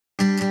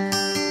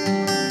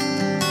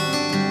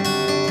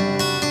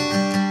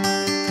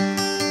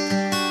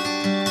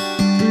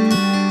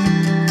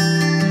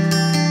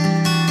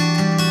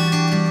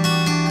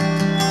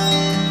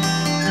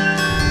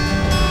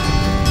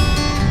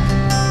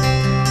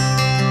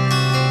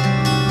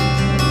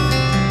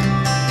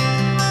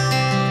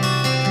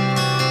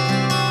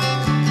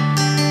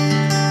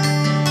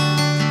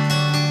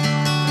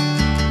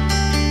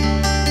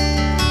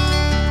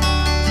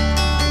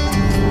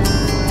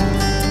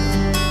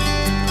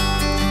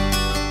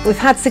We've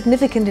had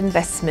significant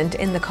investment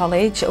in the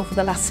college over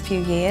the last few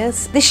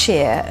years. This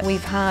year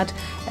we've had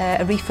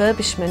a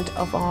refurbishment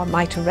of our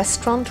Mitre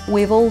restaurant.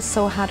 We've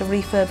also had a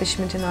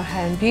refurbishment in our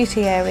hair and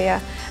beauty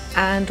area,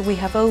 and we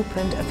have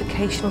opened a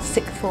vocational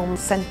sixth form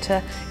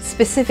centre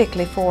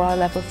specifically for our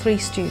level 3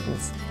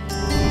 students.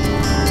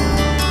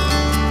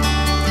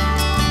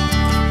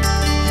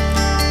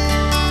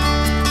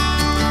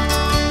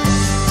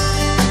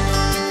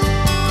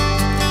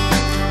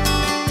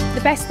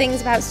 The best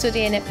things about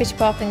studying at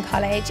Bishop Auckland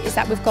College is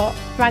that we've got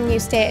brand new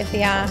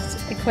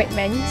state-of-the-art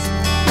equipment.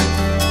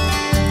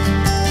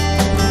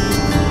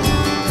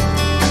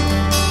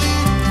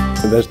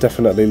 There's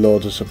definitely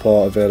loads of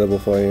support available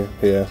for you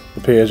here.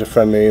 The peers are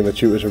friendly and the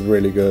tutors are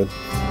really good.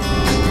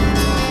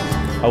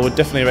 I would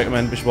definitely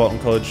recommend Bishop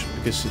Auckland College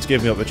because it's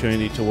given me the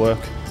opportunity to work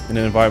in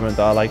an environment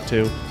that I like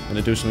to and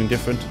to do something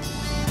different.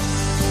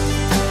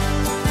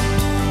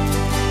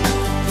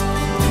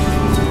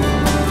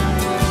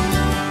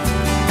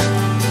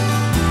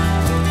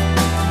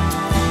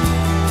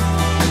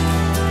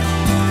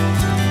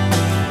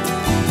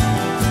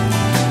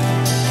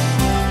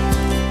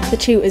 The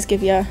tutors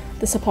give you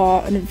the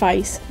support and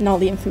advice and all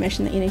the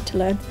information that you need to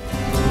learn.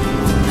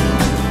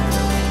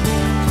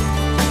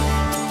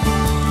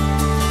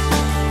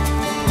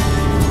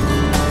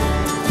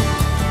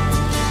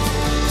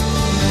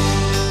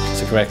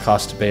 It's a great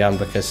class to be on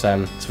because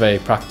it's very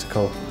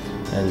practical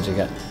and you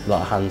get a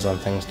lot of hands-on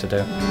things to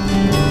do.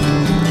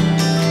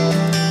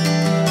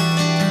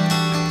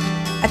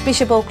 At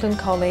Bishop Auckland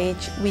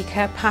College we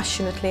care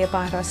passionately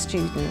about our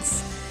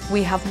students.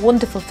 We have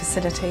wonderful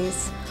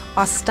facilities.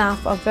 Our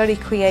staff are very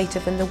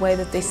creative in the way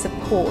that they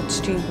support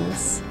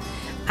students,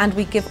 and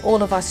we give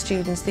all of our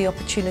students the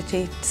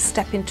opportunity to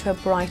step into a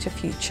brighter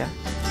future.